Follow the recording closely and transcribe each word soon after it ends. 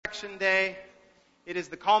Resurrection Day. It is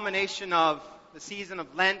the culmination of the season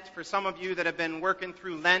of Lent. For some of you that have been working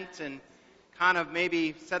through Lent and kind of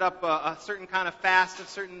maybe set up a certain kind of fast of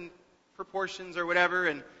certain proportions or whatever,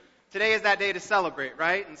 and today is that day to celebrate,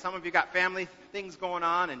 right? And some of you got family things going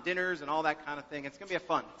on and dinners and all that kind of thing. It's going to be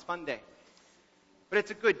it's a fun day. But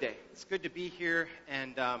it's a good day. It's good to be here.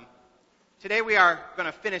 And today we are going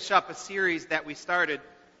to finish up a series that we started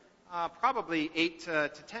probably 8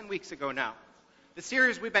 to 10 weeks ago now. The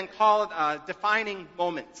series we've been called Defining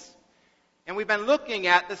Moments. And we've been looking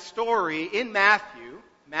at the story in Matthew.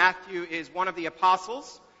 Matthew is one of the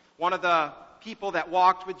apostles, one of the people that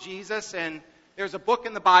walked with Jesus. And there's a book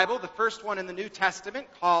in the Bible, the first one in the New Testament,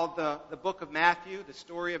 called the book of Matthew, the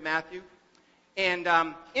story of Matthew. And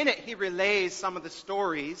in it, he relays some of the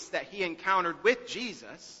stories that he encountered with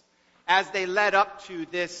Jesus as they led up to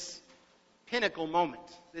this pinnacle moment,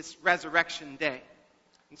 this resurrection day.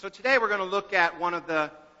 And so today we're going to look at one of the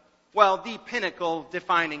pinnacle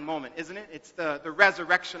defining moment, isn't it? It's the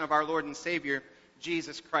resurrection of our Lord and Savior,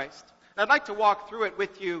 Jesus Christ. And I'd like to walk through it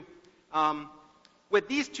with you with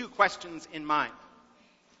these two questions in mind.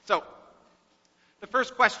 So, the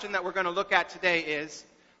first question that we're going to look at today is,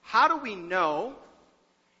 how do we know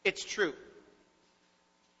it's true?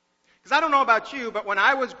 Because I don't know about you, but when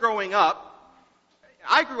I was growing up,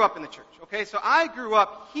 I grew up in the church, okay? So I grew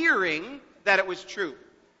up hearing that it was true.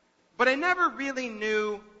 But I never really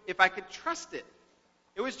knew if I could trust it.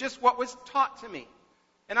 It was just what was taught to me.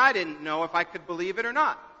 And I didn't know if I could believe it or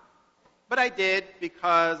not. But I did,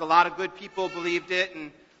 because a lot of good people believed it,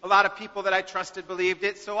 and a lot of people that I trusted believed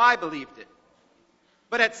it, so I believed it.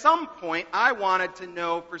 But at some point, I wanted to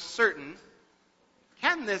know for certain,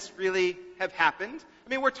 can this really have happened? I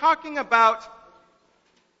mean, we're talking about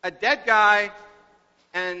a dead guy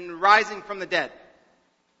and rising from the dead.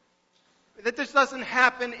 That this doesn't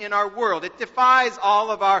happen in our world. It defies all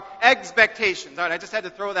of our expectations. All right, I just had to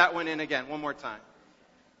throw that one in again, one more time.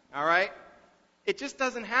 All right? It just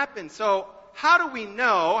doesn't happen. So how do we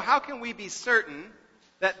know, how can we be certain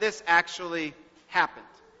that this actually happened?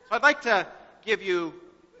 So I'd like to give you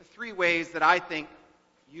 3 ways that I think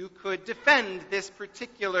you could defend this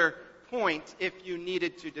particular point if you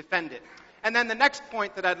needed to defend it. And then the next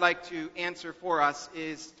point that I'd like to answer for us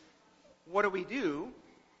is, what do we do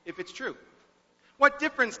if it's true? What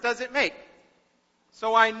difference does it make?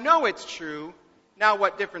 So I know it's true. Now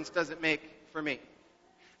what difference does it make for me?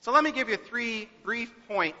 So let me give you 3 brief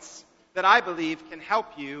points that I believe can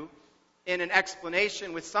help you in an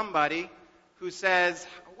explanation with somebody who says,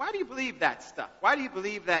 why do you believe that stuff? Why do you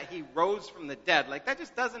believe that he rose from the dead? Like, that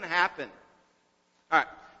just doesn't happen. All right.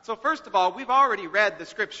 So first of all, we've already read the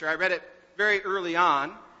scripture. I read it very early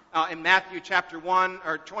on in Matthew chapter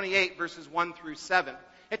 28, verses 1 through 7.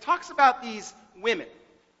 It talks about these women.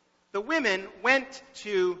 The women went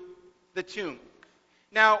to the tomb.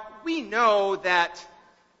 Now, we know that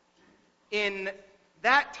in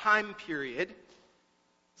that time period,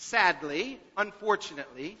 sadly,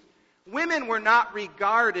 unfortunately, women were not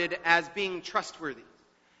regarded as being trustworthy.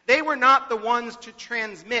 They were not the ones to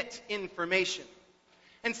transmit information.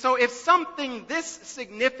 And so if something this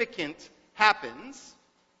significant happens,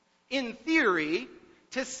 in theory,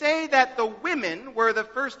 to say that the women were the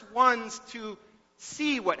first ones to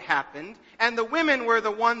see what happened, and the women were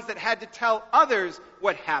the ones that had to tell others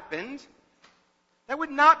what happened, that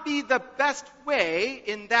would not be the best way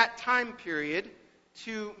in that time period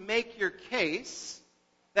to make your case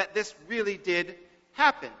that this really did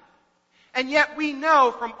happen. And yet we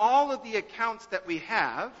know from all of the accounts that we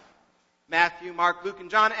have, Matthew, Mark, Luke, and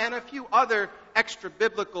John, and a few other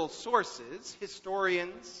extra-biblical sources,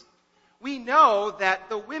 historians, we know that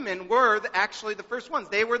the women were actually the first ones.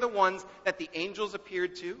 They were the ones that the angels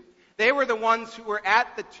appeared to. They were the ones who were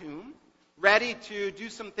at the tomb, ready to do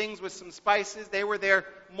some things with some spices. They were there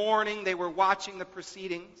mourning. They were watching the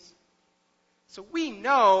proceedings. So we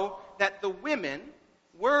know that the women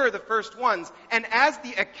were the first ones. And as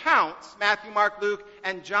the accounts, Matthew, Mark, Luke,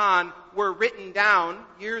 and John, were written down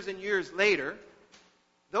years and years later,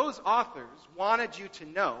 those authors wanted you to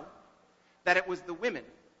know that it was the women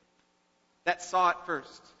that saw it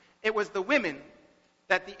first. It was the women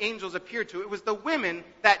that the angels appeared to. It was the women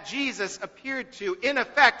that Jesus appeared to. In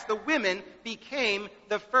effect, the women became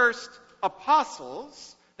the first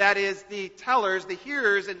apostles, that is, the tellers, the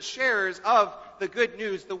hearers and sharers of the good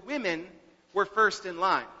news. The women were first in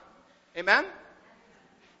line. Amen?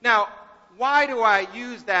 Now, why do I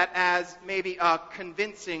use that as maybe a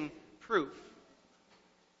convincing proof?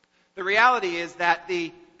 The reality is that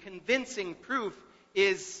the convincing proof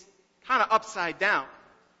is kind of upside down.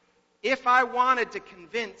 If I wanted to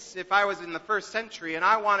convince, if I was in the first century and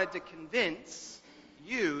I wanted to convince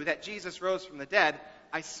you that Jesus rose from the dead,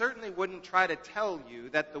 I certainly wouldn't try to tell you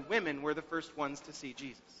that the women were the first ones to see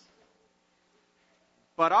Jesus.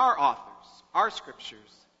 But our authors, our scriptures,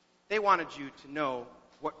 they wanted you to know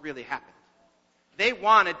what really happened. They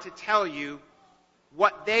wanted to tell you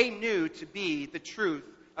what they knew to be the truth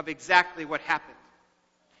of exactly what happened.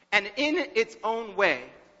 And in its own way,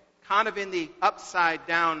 kind of in the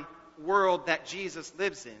upside-down world that Jesus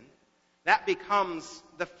lives in, that becomes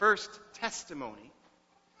the first testimony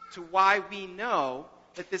to why we know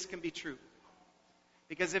that this can be true.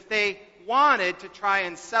 Because if they wanted to try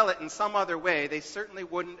and sell it in some other way, they certainly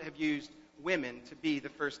wouldn't have used women to be the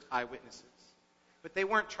first eyewitnesses. But they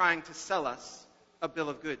weren't trying to sell us a bill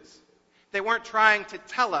of goods. They weren't trying to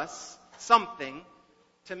tell us something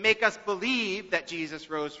to make us believe that Jesus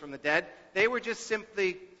rose from the dead. They were just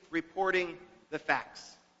simply reporting the facts.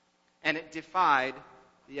 And it defied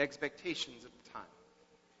the expectations of the time.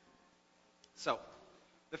 So,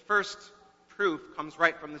 the first proof comes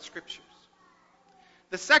right from the Scriptures.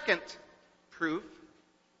 The second proof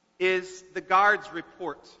is the guard's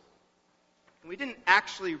report. And we didn't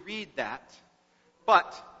actually read that,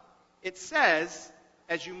 but it says,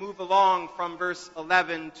 as you move along from verse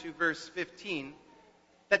 11 to verse 15,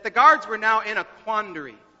 that the guards were now in a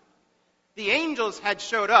quandary. The angels had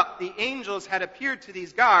showed up. The angels had appeared to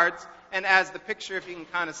these guards, and as the picture, if you can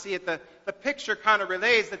kind of see it, the picture kind of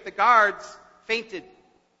relays that the guards fainted.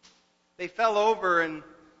 They fell over and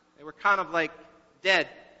they were kind of like dead.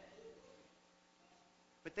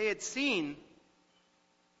 But they had seen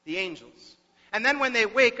the angels. And then when they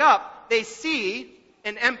wake up, they see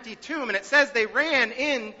an empty tomb, and it says they ran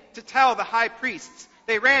in to tell the high priests.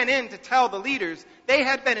 They ran in to tell the leaders. They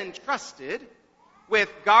had been entrusted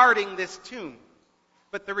with guarding this tomb.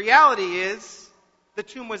 But the reality is, the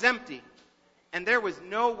tomb was empty, and there was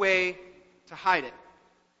no way to hide it.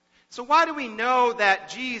 So why do we know that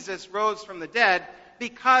Jesus rose from the dead?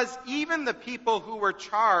 Because even the people who were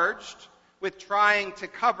charged with trying to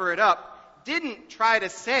cover it up didn't try to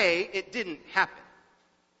say it didn't happen.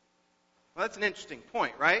 Well, that's an interesting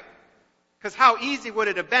point, right? Because how easy would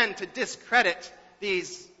it have been to discredit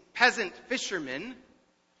these peasant fishermen?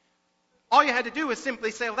 All you had to do was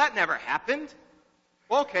simply say, well, that never happened.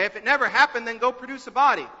 Well, okay, if it never happened, then go produce a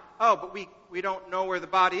body. Oh, but we don't know where the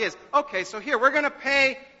body is. Okay, so here, we're going to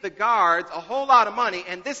pay the guards a whole lot of money,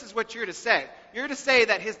 and this is what you're to say. You're to say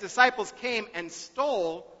that his disciples came and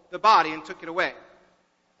stole the body and took it away.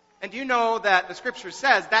 And you know that the Scripture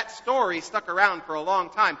says that story stuck around for a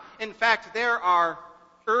long time. In fact, there are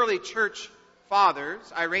early church fathers,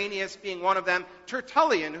 Irenaeus being one of them,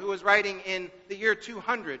 Tertullian, who was writing in the year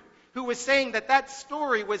 200, who was saying that that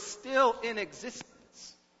story was still in existence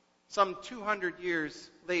some 200 years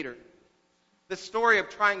later. The story of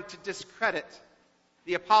trying to discredit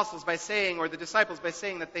the apostles by saying, or the disciples by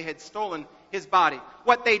saying that they had stolen his body.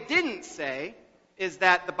 What they didn't say is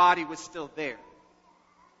that the body was still there.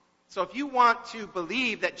 So if you want to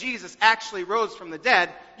believe that Jesus actually rose from the dead,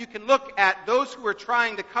 you can look at those who were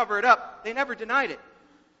trying to cover it up. They never denied it.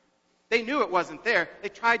 They knew it wasn't there. They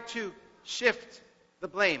tried to shift the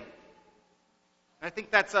blame. I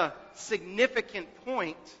think that's a significant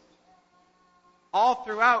point. All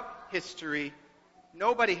throughout history,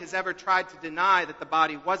 nobody has ever tried to deny that the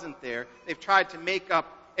body wasn't there. They've tried to make up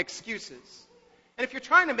excuses. And if you're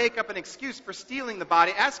trying to make up an excuse for stealing the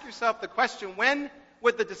body, ask yourself the question, when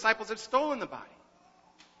would the disciples have stolen the body?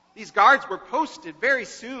 These guards were posted very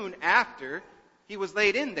soon after he was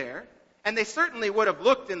laid in there, and they certainly would have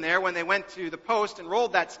looked in there when they went to the post and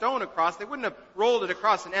rolled that stone across. They wouldn't have rolled it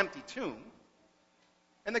across an empty tomb.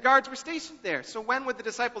 And the guards were stationed there. So when would the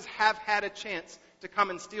disciples have had a chance to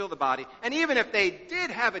come and steal the body? And even if they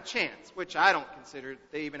did have a chance, which I don't consider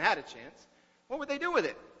they even had a chance, what would they do with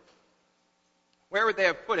it? Where would they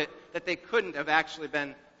have put it that they couldn't have actually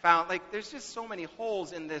been found? Like, there's just so many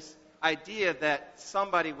holes in this idea that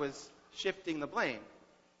somebody was shifting the blame.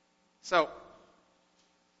 So,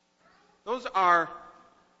 those are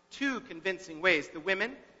two convincing ways, the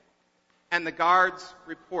women and the guards'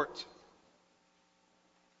 report.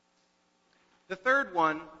 The third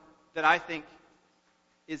one that I think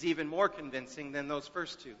is even more convincing than those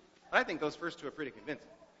first two. I think those first two are pretty convincing.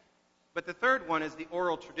 But the third one is the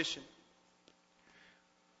oral tradition.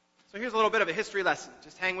 So here's a little bit of a history lesson.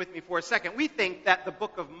 Just hang with me for a second. We think that the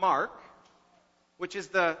book of Mark, which is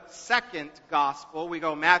the second gospel, we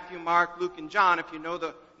go Matthew, Mark, Luke, and John, if you know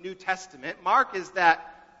the New Testament. Mark is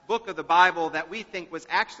that book of the Bible that we think was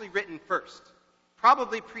actually written first.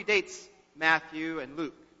 Probably predates Matthew and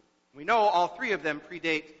Luke. We know all three of them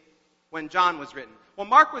predate when John was written. Well,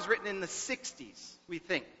 Mark was written in the 60s, we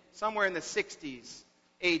think. Somewhere in the 60s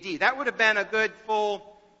AD. That would have been a good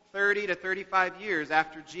full 30 to 35 years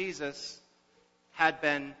after Jesus had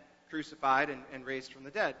been crucified and raised from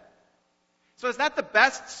the dead. So is that the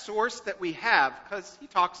best source that we have? Because he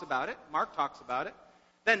talks about it, Mark talks about it.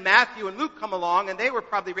 Then Matthew and Luke come along, and they were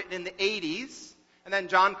probably written in the 80s. And then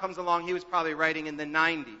John comes along, he was probably writing in the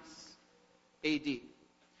 90s AD.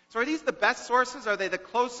 So are these the best sources? Are they the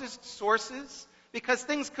closest sources? Because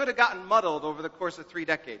things could have gotten muddled over the course of 3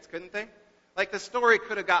 decades, couldn't they? Like the story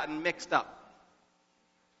could have gotten mixed up.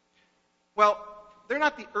 Well, they're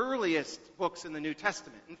not the earliest books in the New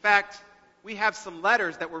Testament. In fact, we have some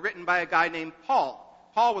letters that were written by a guy named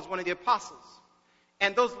Paul. Paul was one of the apostles.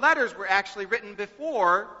 And those letters were actually written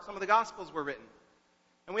before some of the Gospels were written.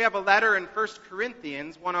 And we have a letter in 1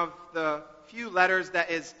 Corinthians, one of the few letters that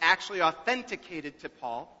is actually authenticated to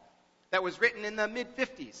Paul, that was written in the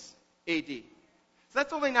mid-50s AD. So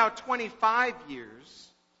that's only now 25 years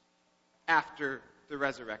after the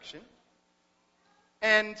resurrection.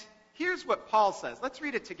 And here's what Paul says. Let's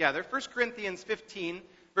read it together. 1 Corinthians 15,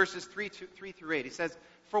 verses 3 through 8. He says,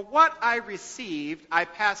 "For what I received, I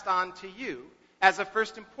passed on to you as of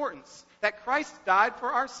first importance, that Christ died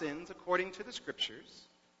for our sins according to the Scriptures,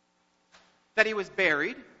 that he was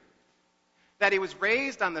buried, that he was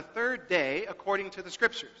raised on the 3rd day according to the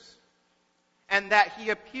Scriptures, and that he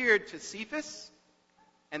appeared to Cephas,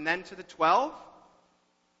 and then to the 12,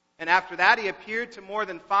 and after that he appeared to more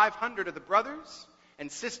than 500 of the brothers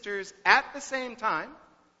and sisters at the same time,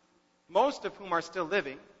 most of whom are still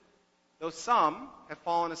living, though some have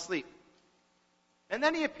fallen asleep. And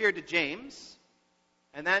then he appeared to James,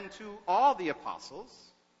 and then to all the apostles,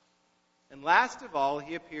 and last of all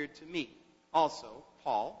he appeared to me, also,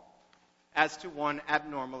 Paul, as to one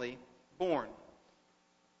abnormally born."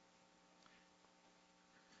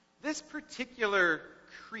 This particular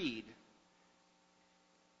creed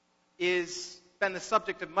is been the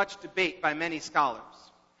subject of much debate by many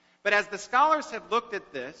scholars. But as the scholars have looked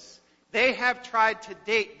at this, they have tried to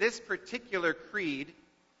date this particular creed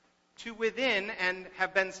to within, and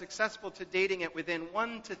have been successful to dating it within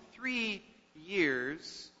 1 to 3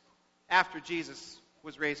 years after Jesus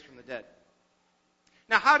was raised from the dead.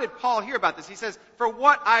 Now, how did Paul hear about this? He says, "For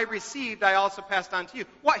what I received, I also passed on to you."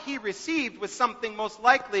 What he received was something most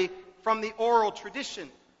likely from the oral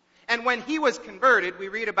tradition. And when he was converted, we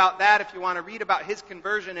read about that if you want to read about his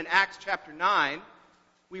conversion in Acts chapter 9.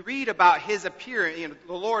 We read about his appearing,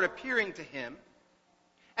 the Lord appearing to him.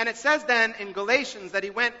 And it says then in Galatians that he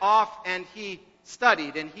went off and he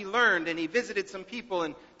studied and he learned and he visited some people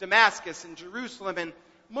in Damascus and Jerusalem. And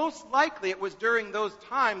most likely it was during those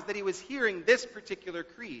times that he was hearing this particular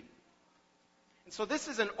creed. And so this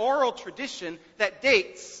is an oral tradition that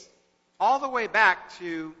dates all the way back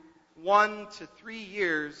to 1 to 3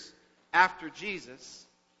 years after Jesus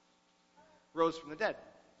rose from the dead.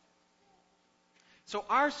 So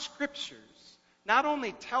our scriptures not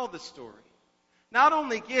only tell the story, not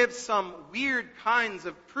only give some weird kinds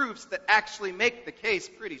of proofs that actually make the case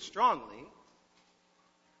pretty strongly,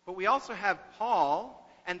 but we also have Paul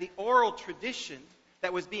and the oral tradition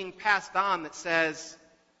that was being passed on that says,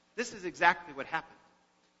 this is exactly what happened.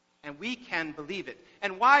 And we can believe it.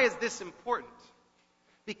 And why is this important?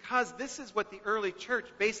 Because this is what the early church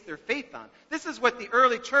based their faith on. This is what the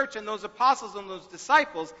early church and those apostles and those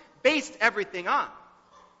disciples based everything on.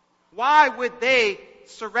 Why would they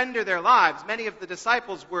surrender their lives? Many of the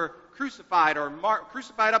disciples were crucified or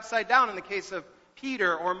crucified upside down in the case of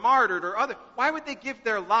Peter, or martyred or other. Why would they give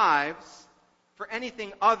their lives for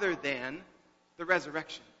anything other than the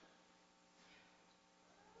resurrection?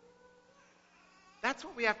 That's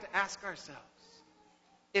what we have to ask ourselves.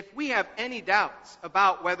 If we have any doubts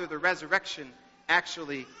about whether the resurrection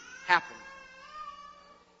actually happened.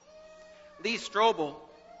 Lee Strobel,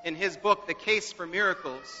 in his book, The Case for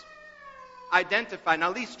Miracles, identified.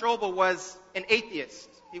 Now, Lee Strobel was an atheist.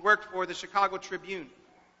 He worked for the Chicago Tribune.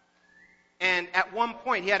 And at one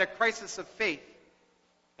point, he had a crisis of faith.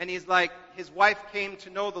 And he's like, his wife came to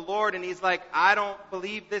know the Lord, and he's like, I don't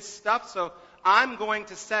believe this stuff, so I'm going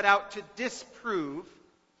to set out to disprove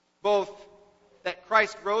both that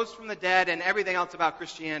Christ rose from the dead and everything else about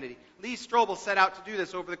Christianity. Lee Strobel set out to do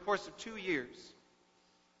this over the course of 2 years.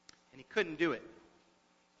 And he couldn't do it.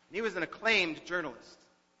 And he was an acclaimed journalist.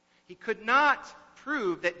 He could not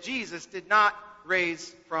prove that Jesus did not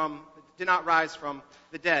rise from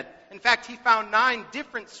the dead. In fact, he found 9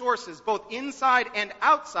 different sources, both inside and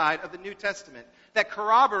outside of the New Testament, that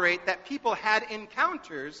corroborate that people had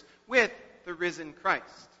encounters with the risen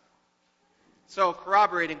Christ. So,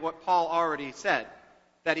 corroborating what Paul already said,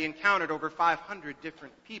 that he encountered over 500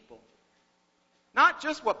 different people. Not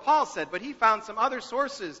just what Paul said, but he found some other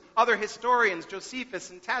sources, other historians, Josephus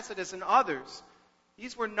and Tacitus and others.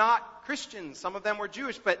 These were not Christians. Some of them were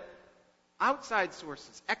Jewish, but outside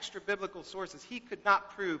sources, extra-biblical sources. He could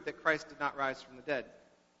not prove that Christ did not rise from the dead.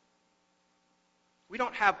 We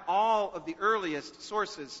don't have all of the earliest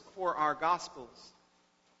sources for our Gospels,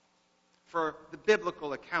 for the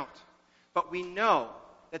biblical account. But we know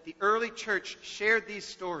that the early church shared these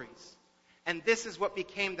stories. And this is what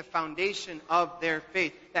became the foundation of their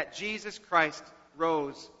faith, that Jesus Christ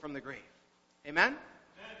rose from the grave. Amen?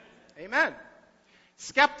 Amen.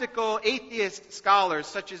 Skeptical atheist scholars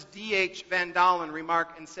such as D.H. Van Dalen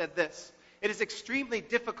remarked and said this: "It is extremely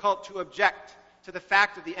difficult to object to the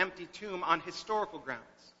fact of the empty tomb on historical grounds.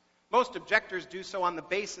 Most objectors do so on the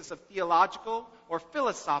basis of theological or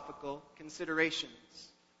philosophical considerations."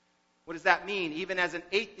 What does that mean? Even as an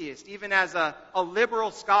atheist, even as a liberal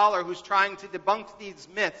scholar who's trying to debunk these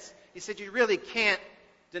myths, he said you really can't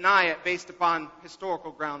deny it based upon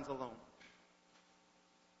historical grounds alone.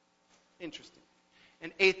 Interesting.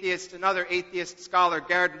 Another atheist scholar,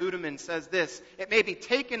 Gerd Ludemann, says this: "It may be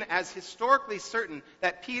taken as historically certain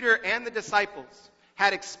that Peter and the disciples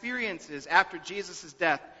had experiences after Jesus'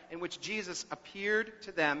 death in which Jesus appeared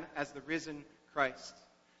to them as the risen Christ."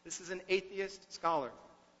 This is an atheist scholar.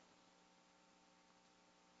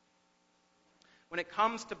 When it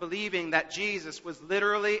comes to believing that Jesus was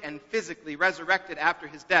literally and physically resurrected after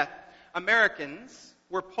his death, Americans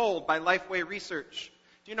were polled by Lifeway Research.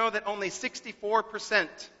 Do you know that only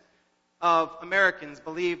 64% of Americans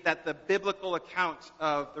believe that the biblical account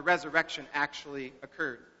of the resurrection actually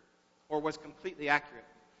occurred or was completely accurate?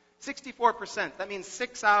 64%. That means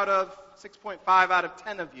 6.5 out of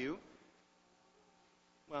 10 of you,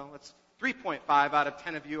 well, that's 3.5 out of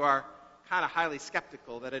 10 of you are kind of highly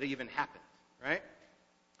skeptical that it even happened. Right?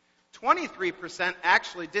 23%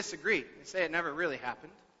 actually disagree. They say it never really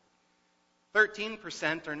happened.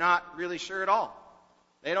 13% are not really sure at all.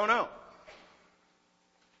 They don't know.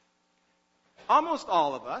 Almost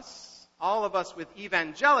all of us with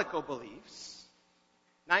evangelical beliefs,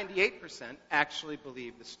 98% actually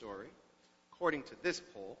believe the story, according to this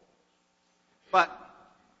poll. But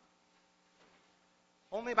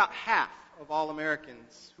only about half of all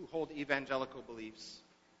Americans who hold evangelical beliefs,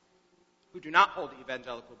 who do not hold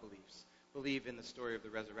evangelical beliefs, believe in the story of the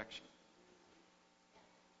resurrection.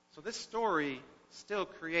 So this story still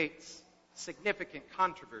creates significant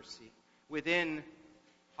controversy within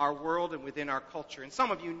our world and within our culture. And some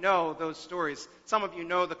of you know those stories. Some of you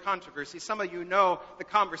know the controversy. Some of you know the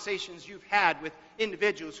conversations you've had with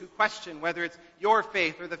individuals who question whether it's your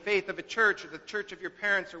faith or the faith of a church or the church of your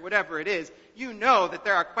parents or whatever it is. You know that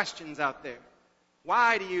there are questions out there.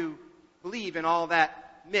 Why do you believe in all that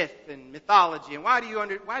myth and mythology, and why do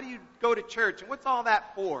you go to church, and what's all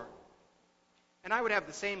that for? And I would have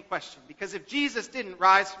the same question, because if Jesus didn't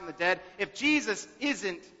rise from the dead, if Jesus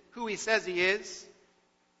isn't who he says he is,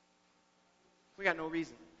 we got no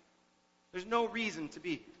reason. There's no reason to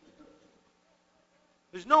be.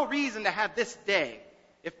 There's no reason to have this day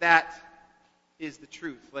if that is the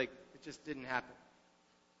truth. Like, it just didn't happen.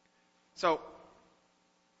 So,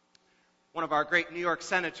 one of our great New York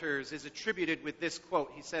senators is attributed with this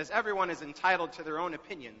quote. He says, "Everyone is entitled to their own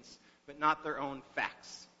opinions, but not their own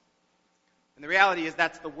facts." And the reality is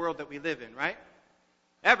that's the world that we live in, right?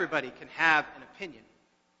 Everybody can have an opinion.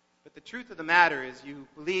 But the truth of the matter is you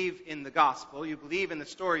believe in the gospel, you believe in the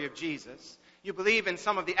story of Jesus, you believe in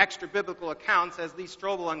some of the extra-biblical accounts, as Lee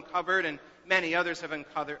Strobel uncovered and many others have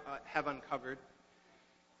uncovered.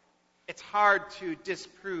 It's hard to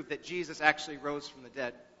disprove that Jesus actually rose from the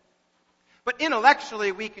dead. But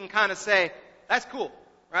intellectually, we can kind of say, that's cool,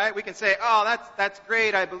 right? We can say, oh, that's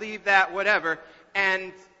great, I believe that, whatever.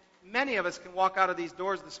 And many of us can walk out of these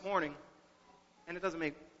doors this morning, and it doesn't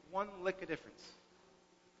make one lick of difference.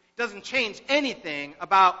 It doesn't change anything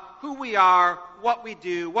about who we are, what we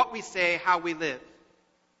do, what we say, how we live.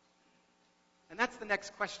 And that's the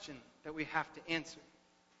next question that we have to answer.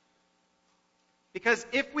 Because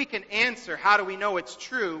if we can answer, how do we know it's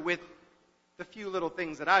true, with the few little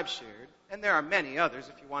things that I've shared, and there are many others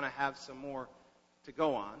if you want to have some more to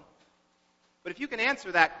go on. But if you can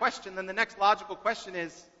answer that question, then the next logical question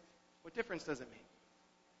is, what difference does it make?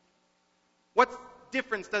 What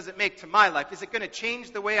difference does it make to my life? Is it going to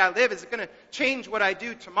change the way I live? Is it going to change what I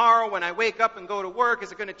do tomorrow when I wake up and go to work?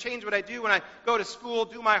 Is it going to change what I do when I go to school,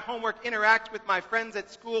 do my homework, interact with my friends at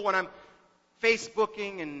school, when I'm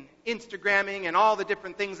Facebooking and Instagramming and all the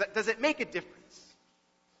different things? Does it make a difference?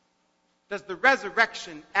 Does the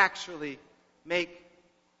resurrection actually make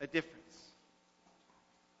a difference?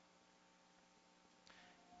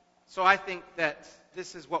 So I think that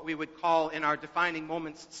this is what we would call in our Defining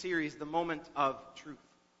Moments series the moment of truth.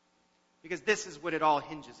 Because this is what it all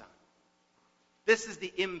hinges on. This is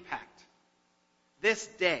the impact. This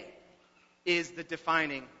day is the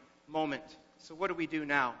defining moment. So what do we do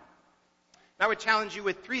now? I would challenge you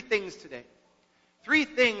with 3 things today. 3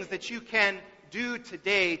 things that you can do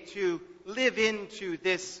today to live into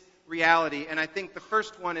this reality. And I think the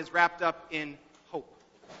first one is wrapped up in hope.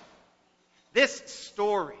 This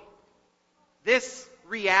story, this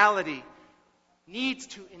reality needs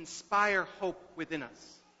to inspire hope within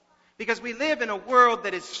us. Because we live in a world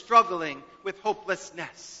that is struggling with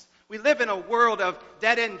hopelessness. We live in a world of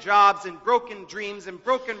dead-end jobs and broken dreams and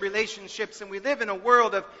broken relationships. And we live in a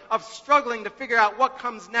world of struggling to figure out what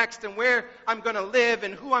comes next and where I'm going to live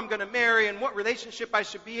and who I'm going to marry and what relationship I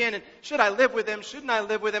should be in. And should I live with him? Shouldn't I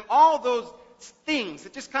live with him? All those things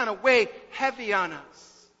that just kind of weigh heavy on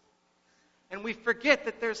us. And we forget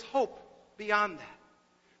that there's hope beyond that.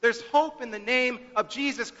 There's hope in the name of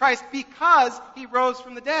Jesus Christ because he rose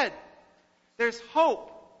from the dead. There's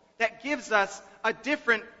hope that gives us a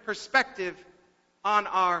different perspective on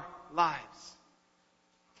our lives.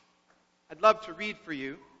 I'd love to read for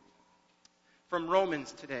you from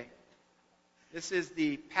Romans today. This is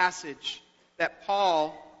the passage that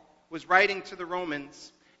Paul was writing to the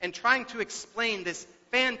Romans and trying to explain this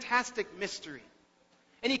fantastic mystery.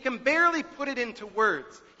 And he can barely put it into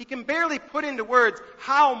words. He can barely put into words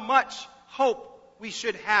how much hope we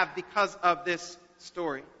should have because of this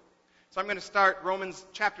story. So I'm going to start Romans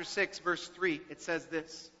chapter 6, verse 3. It says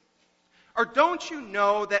this. Or don't you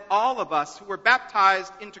know that all of us who were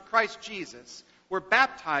baptized into Christ Jesus were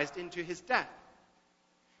baptized into his death?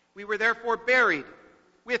 We were therefore buried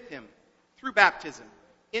with him through baptism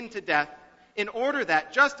into death, in order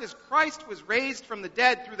that just as Christ was raised from the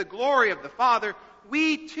dead through the glory of the Father,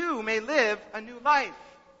 we too may live a new life.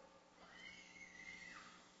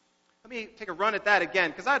 Let me take a run at that again,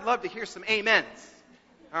 because I'd love to hear some amens.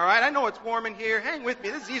 All right, I know it's warm in here. Hang with me.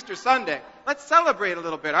 This is Easter Sunday. Let's celebrate a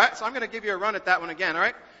little bit, all right? So I'm going to give you a run at that one again, all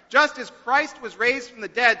right? Just as Christ was raised from the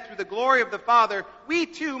dead through the glory of the Father, we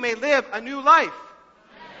too may live a new life.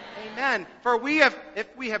 Amen. For if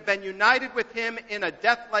we have been united with him in a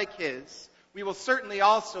death like his, we will certainly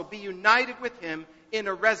also be united with him in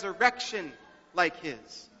a resurrection like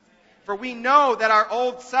his. For we know that our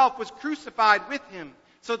old self was crucified with him,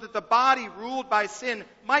 so that the body ruled by sin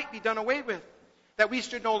might be done away with, that we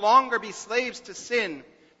should no longer be slaves to sin,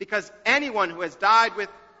 because anyone who has died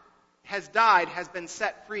has been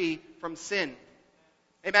set free from sin.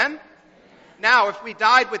 Amen? Now, if we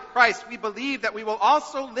died with Christ, we believe that we will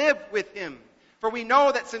also live with him. For we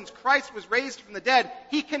know that since Christ was raised from the dead,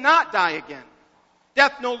 he cannot die again.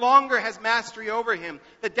 Death no longer has mastery over him.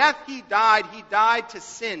 The death he died to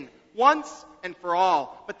sin once and for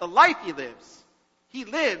all. But the life he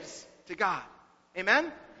lives to God. Amen?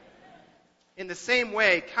 In the same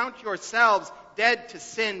way, count yourselves dead to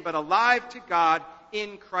sin, but alive to God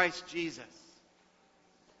in Christ Jesus.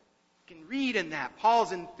 You can read in that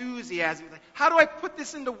Paul's enthusiasm. Like, how do I put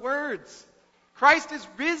this into words? Christ is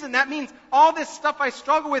risen. That means all this stuff I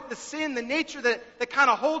struggle with, the sin, the nature that kind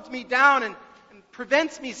of holds me down and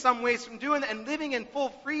prevents me some ways from doing that and living in full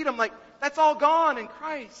freedom, like that's all gone in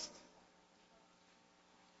Christ.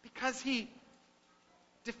 Because he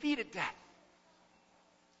defeated death.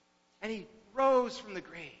 And he rose from the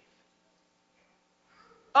grave.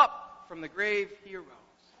 Up from the grave he arose.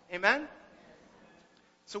 Amen?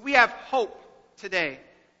 So we have hope today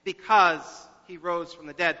because he rose from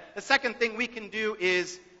the dead. The second thing we can do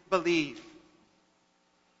is believe.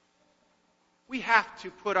 We have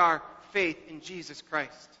to put our faith in Jesus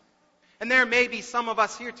Christ. And there may be some of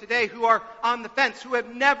us here today who are on the fence, who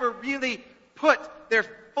have never really put their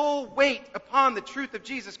full weight upon the truth of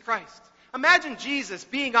Jesus Christ. Imagine Jesus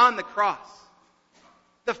being on the cross.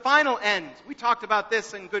 The final end. We talked about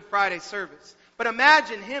this in Good Friday service. But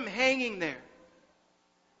imagine him hanging there.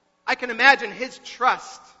 I can imagine his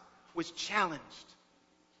trust was challenged.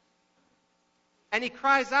 And he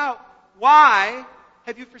cries out, "Why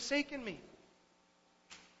have you forsaken me?"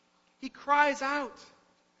 He cries out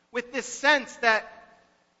with this sense that,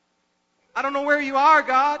 I don't know where you are,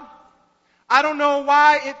 God. I don't know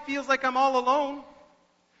why it feels like I'm all alone.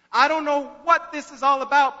 I don't know what this is all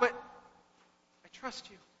about, but I trust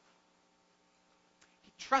you.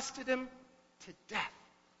 He trusted him to death.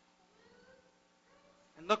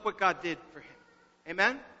 And look what God did for him.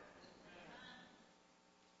 Amen?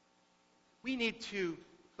 We need to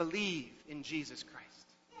believe in Jesus Christ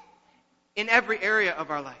in every area of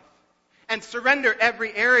our life and surrender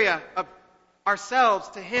every area of ourselves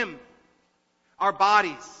to him, our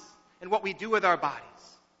bodies, and what we do with our bodies,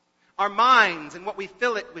 our minds and what we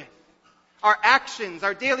fill it with, our actions,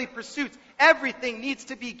 our daily pursuits, everything needs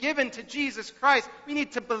to be given to Jesus Christ. We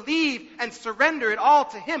need to believe and surrender it all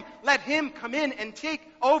to Him. Let Him come in and take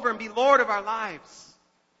over and be Lord of our lives.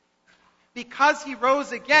 Because He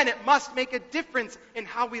rose again, it must make a difference in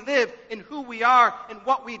how we live, in who we are, in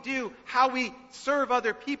what we do, how we serve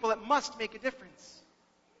other people. It must make a difference.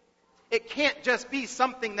 It can't just be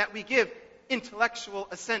something that we give intellectual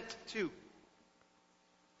assent to.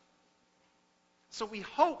 So we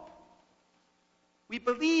hope, we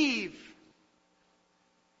believe,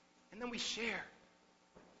 and then we share.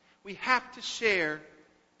 We have to share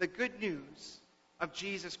the good news of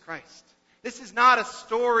Jesus Christ. This is not a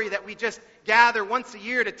story that we just gather once a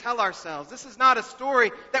year to tell ourselves. This is not a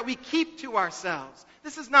story that we keep to ourselves.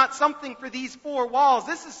 This is not something for these four walls.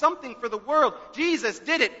 This is something for the world. Jesus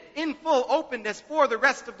did it in full openness for the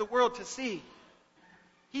rest of the world to see.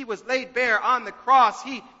 He was laid bare on the cross.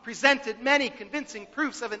 He presented many convincing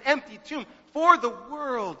proofs of an empty tomb for the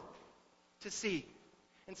world to see.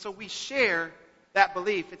 And so we share that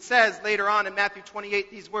belief. It says later on in Matthew 28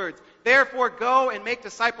 these words, "Therefore go and make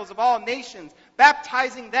disciples of all nations,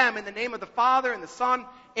 baptizing them in the name of the Father and the Son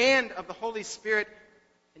and of the Holy Spirit,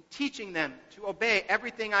 and teaching them to obey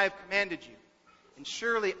everything I have commanded you. And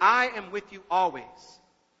surely I am with you always,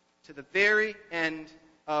 to the very end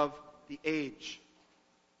of the age."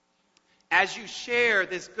 As you share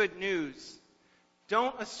this good news,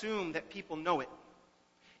 don't assume that people know it.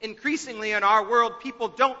 Increasingly in our world, people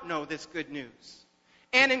don't know this good news.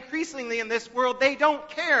 And increasingly in this world, they don't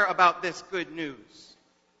care about this good news.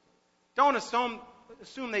 Don't assume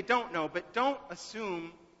they don't know, but don't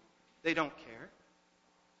assume they don't care.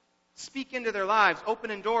 Speak into their lives. Open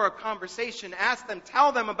and door a conversation. Ask them.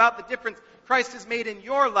 Tell them about the difference Christ has made in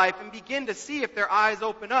your life and begin to see if their eyes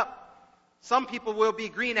open up. Some people will be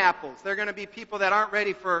green apples. They're going to be people that aren't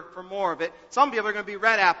ready for more of it. Some people are going to be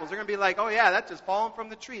red apples. They're going to be like, oh yeah, that's just falling from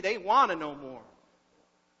the tree. They want to know more.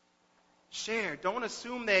 Share. Don't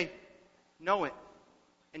assume they know it.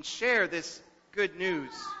 And share this good news.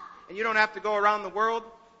 And you don't have to go around the world.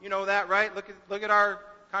 You know that, right? Look at our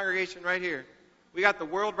congregation right here. We got the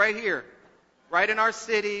world right here. Right in our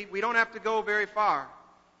city. We don't have to go very far.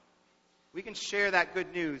 We can share that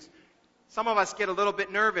good news. Some of us get a little bit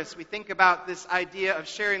nervous. We think about this idea of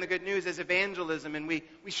sharing the good news as evangelism, and we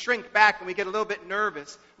shrink back and we get a little bit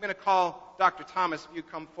nervous. I'm going to call Dr. Thomas. If you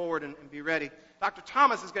come forward and be ready. Dr.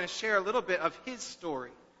 Thomas is going to share a little bit of his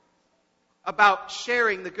story about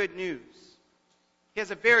sharing the good news. He has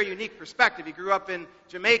a very unique perspective. He grew up in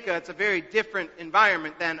Jamaica. It's a very different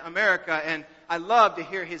environment than America, and I love to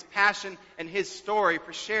hear his passion and his story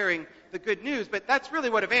for sharing the good news. But that's really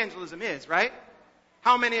what evangelism is, right?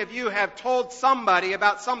 How many of you have told somebody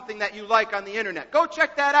about something that you like on the internet? Go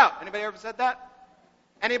check that out. Anybody ever said that?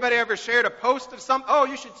 Anybody ever shared a post of some? Oh,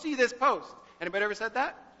 you should see this post. Anybody ever said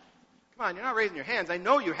that? Come on, you're not raising your hands. I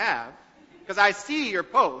know you have, because I see your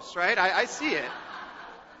posts, right? I see it.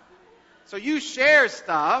 So you share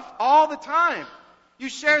stuff all the time. You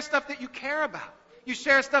share stuff that you care about. You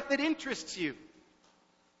share stuff that interests you.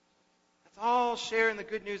 That's all sharing the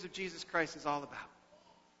good news of Jesus Christ is all about.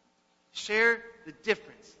 Share the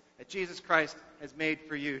difference that Jesus Christ has made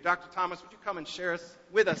for you. Dr. Thomas, would you come and share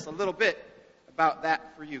with us a little bit about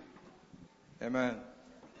that for you? Amen.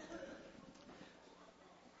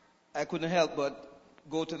 I couldn't help but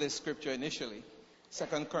go to this scripture initially.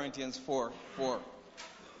 2 Corinthians 4:4.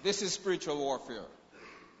 This is spiritual warfare,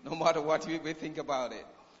 no matter what we think about it.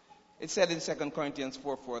 It said in 2 Corinthians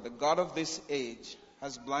 4:4, "The God of this age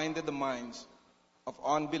has blinded the minds of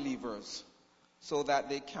unbelievers, so that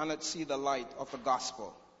they cannot see the light of the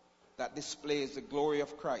gospel that displays the glory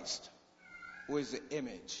of Christ, who is the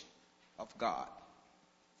image of God."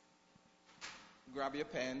 Grab your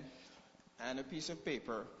pen and a piece of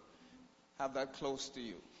paper. Have that close to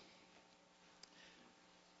you.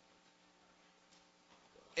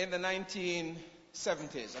 In the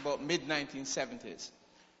 1970s, about mid-1970s,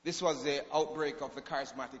 this was the outbreak of the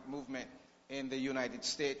charismatic movement in the United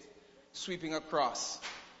States, sweeping across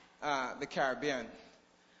the Caribbean.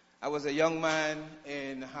 I was a young man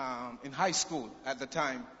in high school at the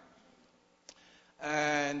time.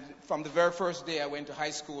 And from the very first day I went to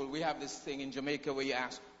high school, we have this thing in Jamaica where you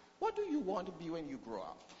ask, what do you want to be when you grow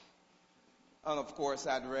up? And of course,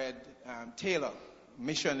 I'd read Taylor,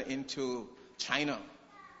 Mission into China.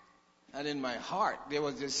 And in my heart, there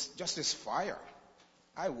was just this fire.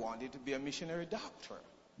 I wanted to be a missionary doctor.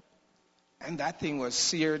 And that thing was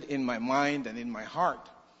seared in my mind and in my heart.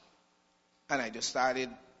 And I just started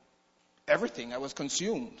everything. I was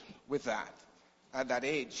consumed with that at that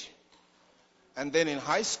age. And then in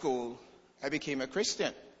high school, I became a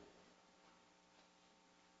Christian.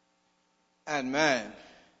 And man,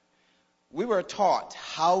 we were taught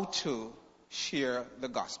how to share the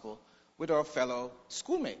gospel with our fellow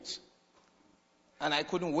schoolmates. And I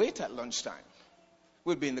couldn't wait at lunchtime.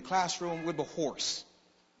 We'd be in the classroom, we'd be hoarse.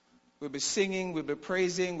 We'd be singing, we'd be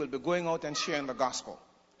praising, we'd be going out and sharing the gospel.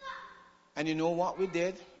 And you know what we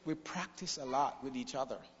did? We practiced a lot with each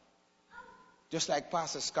other. Just like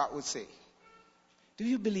Pastor Scott would say, do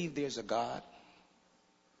you believe there's a God?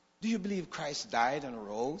 Do you believe Christ died and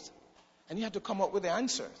rose? And you have to come up with the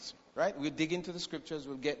answers, right? We'll dig into the scriptures,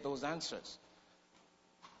 we'll get those answers.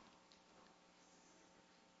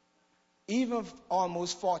 Even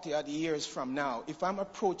almost 40 odd years from now, if I'm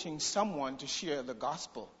approaching someone to share the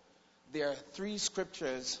gospel, there are 3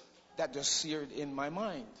 scriptures that just seared in my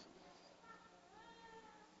mind.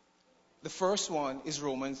 The first one is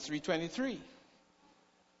Romans 3:23.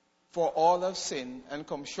 For all have sinned and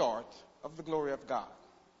come short of the glory of God.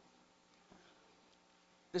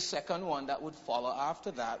 The second one that would follow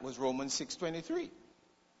after that was Romans 6:23.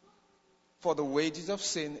 For the wages of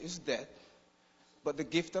sin is death, but the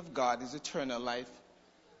gift of God is eternal life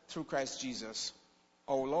through Christ Jesus,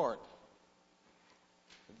 our Lord.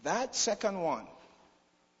 That second one,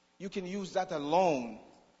 you can use that alone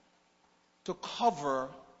to cover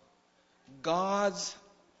God's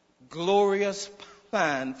glorious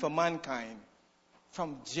plan for mankind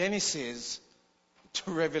from Genesis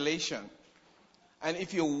to Revelation. And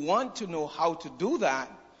if you want to know how to do that,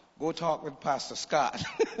 go talk with Pastor Scott.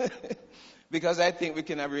 Because I think we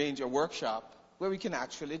can arrange a workshop where we can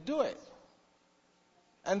actually do it.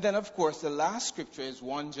 And then, of course, the last scripture is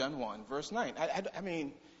 1 John 1, verse 9. I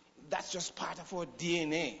mean, that's just part of our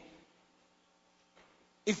DNA.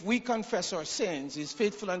 If we confess our sins, He's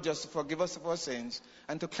faithful and just to forgive us of our sins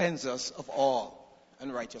and to cleanse us of all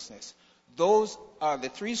unrighteousness. Those are the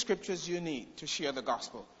 3 scriptures you need to share the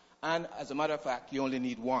gospel. And as a matter of fact, you only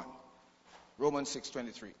need one. Romans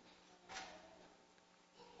 6:23.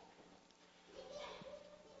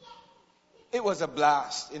 It was a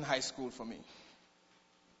blast in high school for me.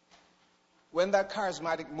 When that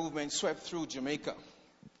charismatic movement swept through Jamaica,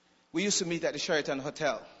 we used to meet at the Sheraton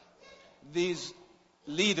Hotel. These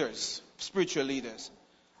leaders, spiritual leaders,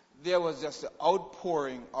 there was just the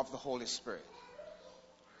outpouring of the Holy Spirit.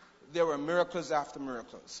 There were miracles after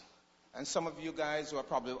miracles. And some of you guys who are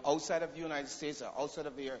probably outside of the United States or outside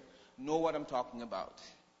of here know what I'm talking about.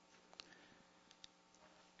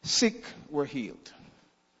 Sick were healed.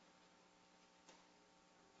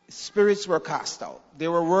 Spirits were cast out.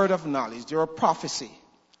 There were word of knowledge. There were prophecy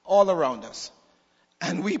all around us.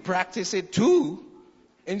 And we practiced it too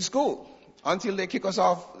in school until they kick us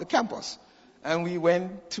off the campus. And we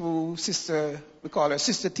went to we call her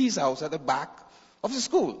Sister T's house at the back of the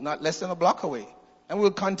school, not less than a block away. And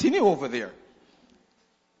we'll continue over there.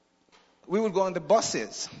 We would go on the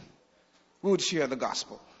buses. We would share the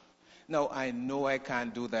gospel. Now, I know I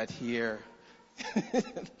can't do that here.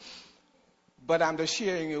 But I'm just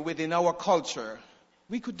sharing it within our culture.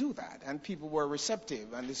 We could do that. And people were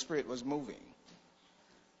receptive and the Spirit was moving.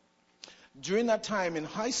 During that time in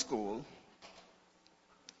high school,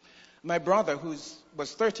 my brother, who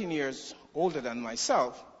was 13 years older than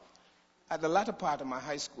myself, at the latter part of my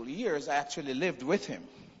high school years, I actually lived with him.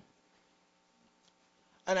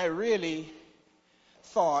 And I really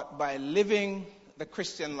thought by living the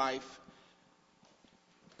Christian life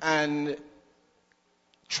and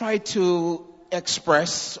try to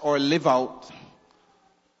express or live out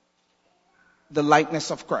the likeness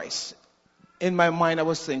of Christ. In my mind, I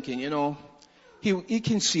was thinking, he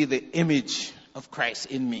can see the image of Christ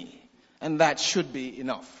in me. And that should be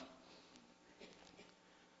enough.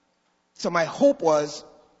 So my hope was,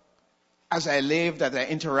 as I lived, as I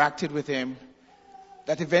interacted with him,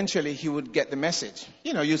 that eventually he would get the message.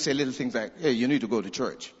 You say little things like, hey, you need to go to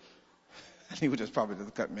church. And he would just probably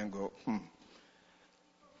look at me and go,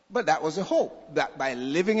 But that was a hope, that by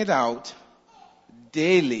living it out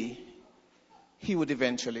daily, he would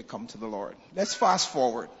eventually come to the Lord. Let's fast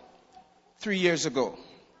forward. 3 years ago,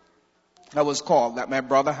 I was called that my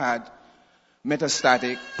brother had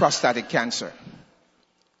metastatic prostatic cancer.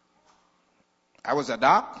 I was a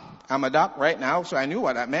doc. I'm a doc right now, so I knew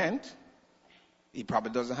what that meant. He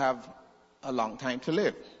probably doesn't have a long time to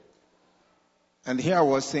live. And here I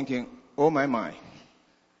was thinking, oh my,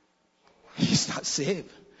 he's not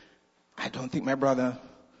saved. I don't think my brother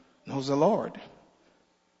knows the Lord.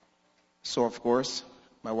 So, of course,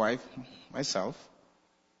 my wife, myself,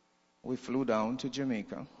 we flew down to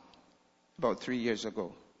Jamaica about 3 years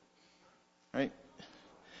ago, right?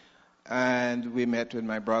 And we met with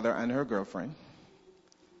my brother and her girlfriend.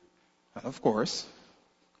 And of course,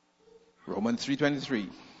 Romans 3:23,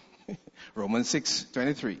 Romans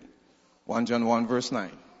 6:23. 1 John 1 verse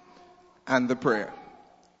 9. And the prayer.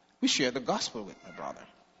 We share the gospel with my brother.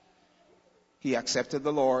 He accepted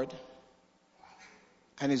the Lord,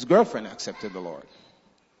 and his girlfriend accepted the Lord.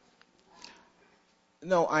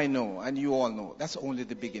 No, I know, and you all know, that's only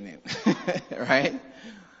the beginning, right?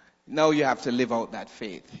 Now you have to live out that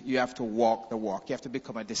faith. You have to walk the walk. You have to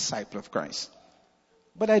become a disciple of Christ.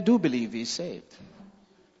 But I do believe he's saved.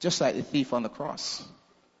 Just like the thief on the cross.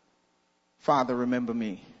 Father, remember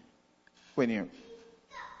me when you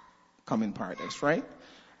come in paradise, right?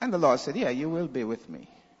 And the Lord said, yeah, you will be with me.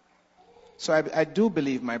 So I do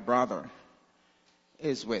believe my brother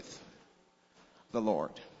is with the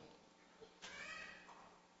Lord.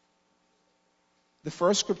 The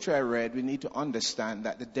first scripture I read, we need to understand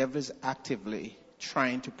that the devil is actively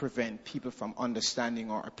trying to prevent people from understanding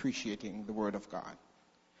or appreciating the Word of God.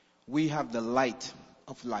 We have the light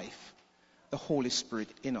of life, the Holy Spirit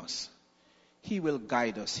in us. He will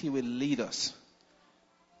guide us. He will lead us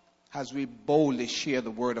as we boldly share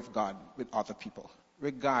the Word of God with other people,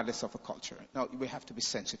 regardless of a culture. Now, we have to be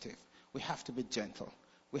sensitive. We have to be gentle.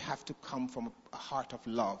 We have to come from a heart of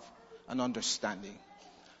love and understanding.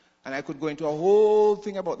 And I could go into a whole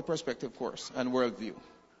thing about the perspective course and worldview,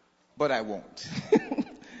 but I won't.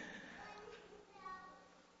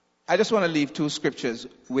 I just want to leave two scriptures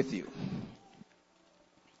with you.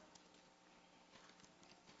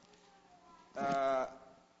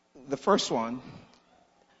 The first one,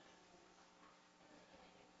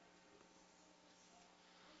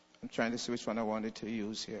 I'm trying to see which one I wanted to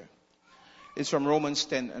use here. It's from Romans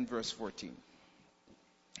 10 and verse 14.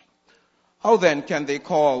 How then can they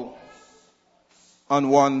call on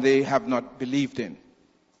one they have not believed in?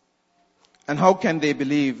 And how can they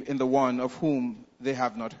believe in the one of whom they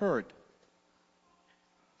have not heard?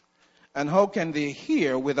 And how can they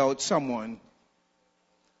hear without someone?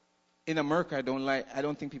 In America, I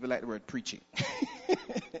don't think people like the word preaching.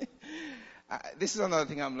 This is another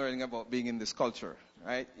thing I'm learning about being in this culture,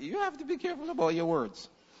 right? You have to be careful about your words.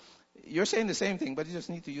 You're saying the same thing, but you just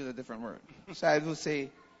need to use a different word. So I will say,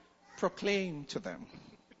 proclaim to them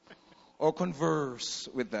or converse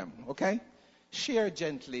with them, okay? Share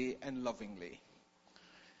gently and lovingly.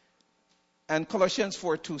 And Colossians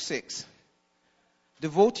 4:2-6.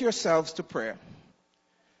 Devote yourselves to prayer,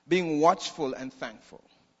 being watchful and thankful.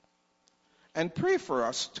 And pray for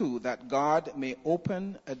us too, that God may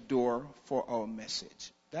open a door for our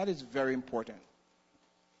message. That is very important.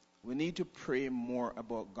 We need to pray more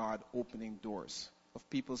about God opening doors of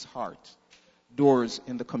people's hearts, doors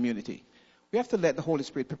in the community. We have to let the Holy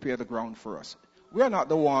Spirit prepare the ground for us. We are not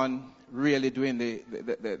the one really doing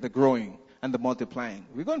the growing and the multiplying.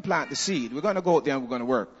 We're going to plant the seed. We're going to go out there and we're going to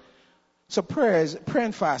work. So prayer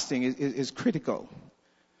and fasting is critical,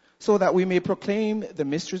 so that we may proclaim the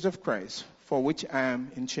mysteries of Christ, for which I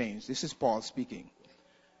am in chains. This is Paul speaking.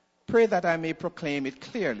 Pray that I may proclaim it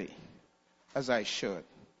clearly, as I should.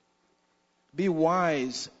 Be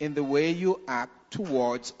wise in the way you act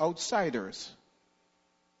towards outsiders.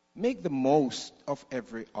 Make the most of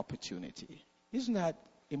every opportunity. Isn't that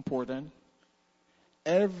important?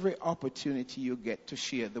 Every opportunity you get to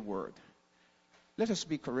share the word. Let us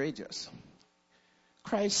be courageous.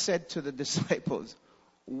 Christ said to the disciples,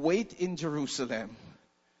 wait in Jerusalem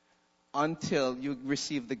until you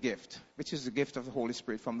receive the gift, which is the gift of the Holy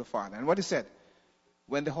Spirit from the Father. And what he said,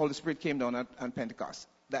 when the Holy Spirit came down on Pentecost,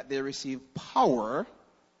 that they received power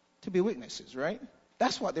to be witnesses, right?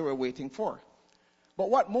 That's what they were waiting for. But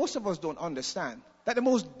what most of us don't understand, that the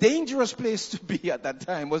most dangerous place to be at that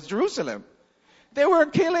time was Jerusalem. They were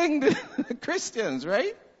killing the Christians,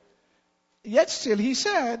 right? Yet still he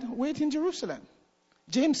said, wait in Jerusalem.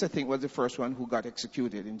 James, I think, was the first one who got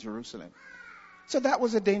executed in Jerusalem. So that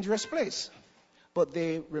was a dangerous place. But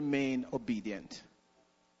they remain obedient.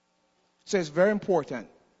 So it's very important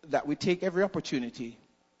that we take every opportunity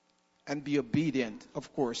and be obedient,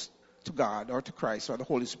 of course, to God or to Christ or the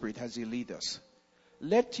Holy Spirit as He leads us.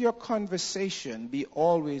 Let your conversation be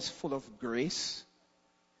always full of grace,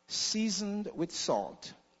 seasoned with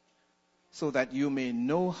salt, so that you may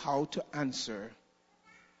know how to answer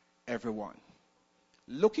everyone.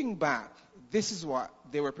 Looking back, this is what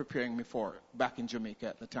they were preparing me for back in Jamaica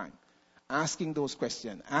at the time. Asking those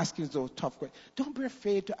questions, asking those tough questions. Don't be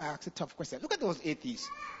afraid to ask a tough question. Look at those atheists.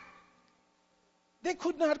 They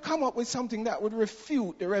could not come up with something that would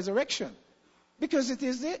refute the resurrection, because it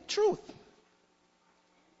is the truth.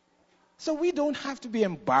 So we don't have to be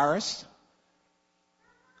embarrassed.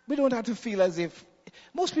 We don't have to feel as if,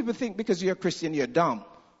 most people think because you're a Christian, you're dumb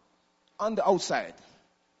on the outside.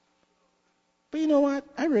 But you know what?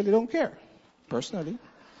 I really don't care, personally.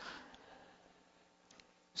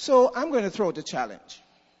 So I'm going to throw out a challenge.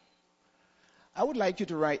 I would like you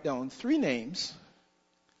to write down 3 names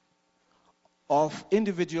of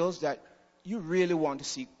individuals that you really want to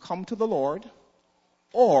see come to the Lord,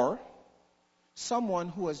 or someone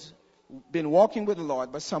who has been walking with the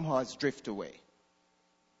Lord but somehow has drifted away.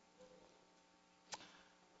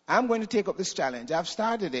 I'm going to take up this challenge. I've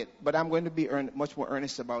started it, but I'm going to be much more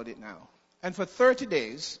earnest about it now. And for 30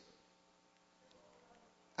 days,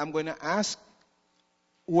 I'm going to ask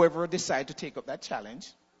whoever decides to take up that challenge.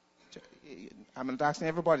 I'm not asking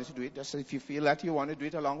everybody to do it, just if you feel that you want to do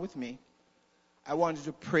it along with me. I want you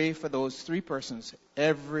to pray for those 3 persons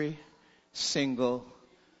every single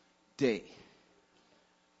day.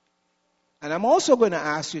 And I'm also going to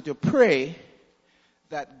ask you to pray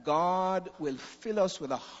that God will fill us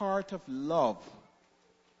with a heart of love,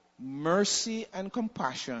 mercy, and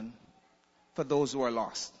compassion for those who are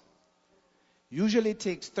lost. Usually it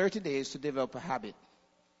takes 30 days to develop a habit.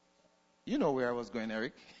 You know where I was going,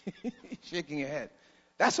 Eric. Shaking your head.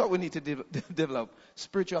 That's what we need to develop,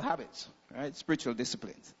 spiritual habits, right? Spiritual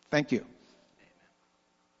disciplines. Thank you.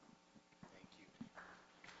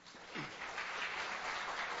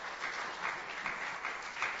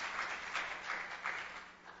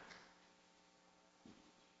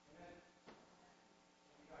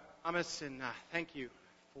 Thomas, and thank you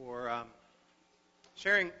for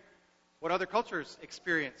sharing what other cultures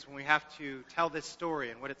experience when we have to tell this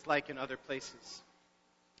story and what it's like in other places.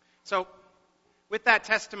 So, with that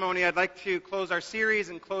testimony, I'd like to close our series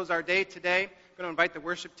and close our day today. I'm going to invite the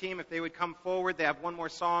worship team if they would come forward. They have one more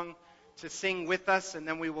song to sing with us, and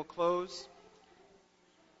then we will close.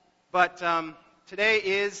 But today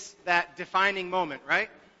is that defining moment,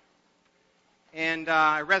 right? And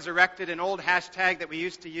I resurrected an old hashtag that we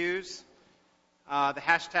used to use. The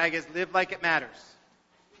hashtag is Live Like It Matters.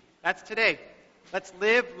 That's today. Let's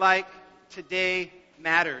live like today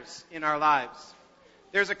matters in our lives.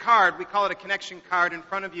 There's a card, we call it a connection card, in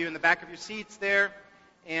front of you in the back of your seats there.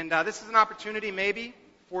 And this is an opportunity maybe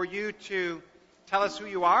for you to tell us who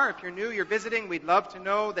you are. If you're new, you're visiting, we'd love to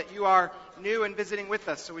know that you are new and visiting with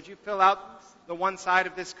us. So would you fill out the one side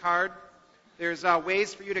of this card? There's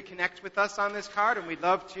ways for you to connect with us on this card, and we'd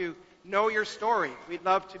love to know your story. We'd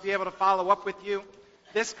love to be able to follow up with you.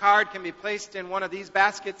 This card can be placed in one of these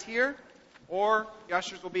baskets here, or the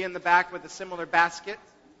ushers will be in the back with a similar basket.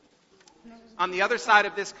 On the other side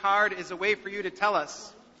of this card is a way for you to tell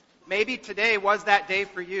us, maybe today was that day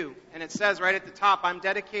for you. And it says right at the top, I'm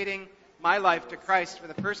dedicating my life to Christ for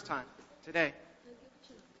the first time today.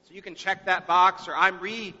 So you can check that box, or I'm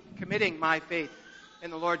recommitting my faith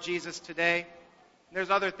in the Lord Jesus today. And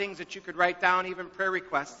there's other things that you could write down, even prayer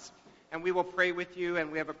requests. And we will pray with you,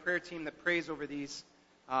 and we have a prayer team that prays over these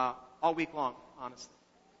all week long, honestly.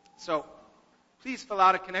 So please fill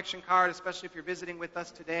out a connection card, especially if you're visiting with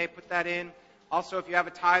us today. Put that in. Also, if you have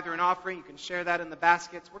a tithe or an offering, you can share that in the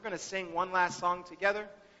baskets. We're going to sing one last song together,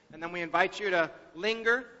 and then we invite you to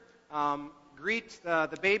linger, greet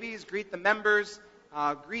the babies, greet the members,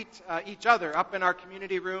 greet each other. Up in our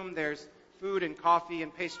community room, there's food and coffee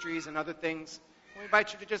and pastries and other things. We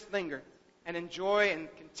invite you to just linger and enjoy and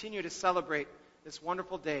continue to celebrate this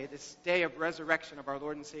wonderful day, this day of resurrection of our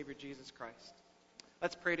Lord and Savior Jesus Christ.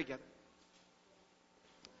 Let's pray together.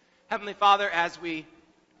 Heavenly Father, as we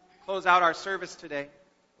close out our service today,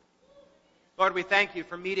 Lord, we thank you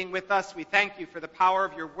for meeting with us. We thank you for the power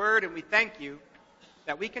of your word, and we thank you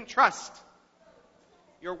that we can trust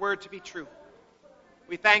your word to be true.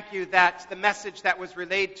 We thank you that the message that was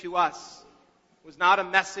relayed to us was not a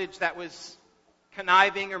message that was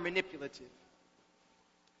conniving or manipulative.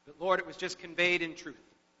 But Lord, it was just conveyed in truth.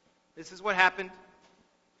 This is what happened.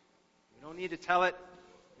 We don't need to tell it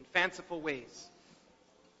in fanciful ways.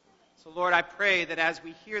 So Lord, I pray that as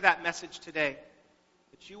we hear that message today,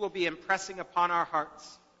 that you will be impressing upon our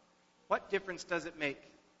hearts, what difference does it make?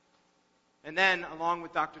 And then, along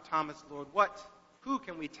with Dr. Thomas, Lord, who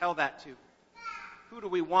can we tell that to? Who do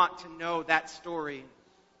we want to know that story?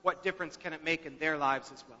 What difference can it make in their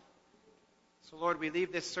lives as well? So Lord, we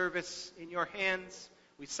leave this service in your hands.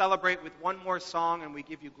 We celebrate with one more song, and we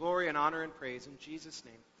give you glory and honor and praise. In Jesus'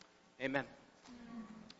 name, amen.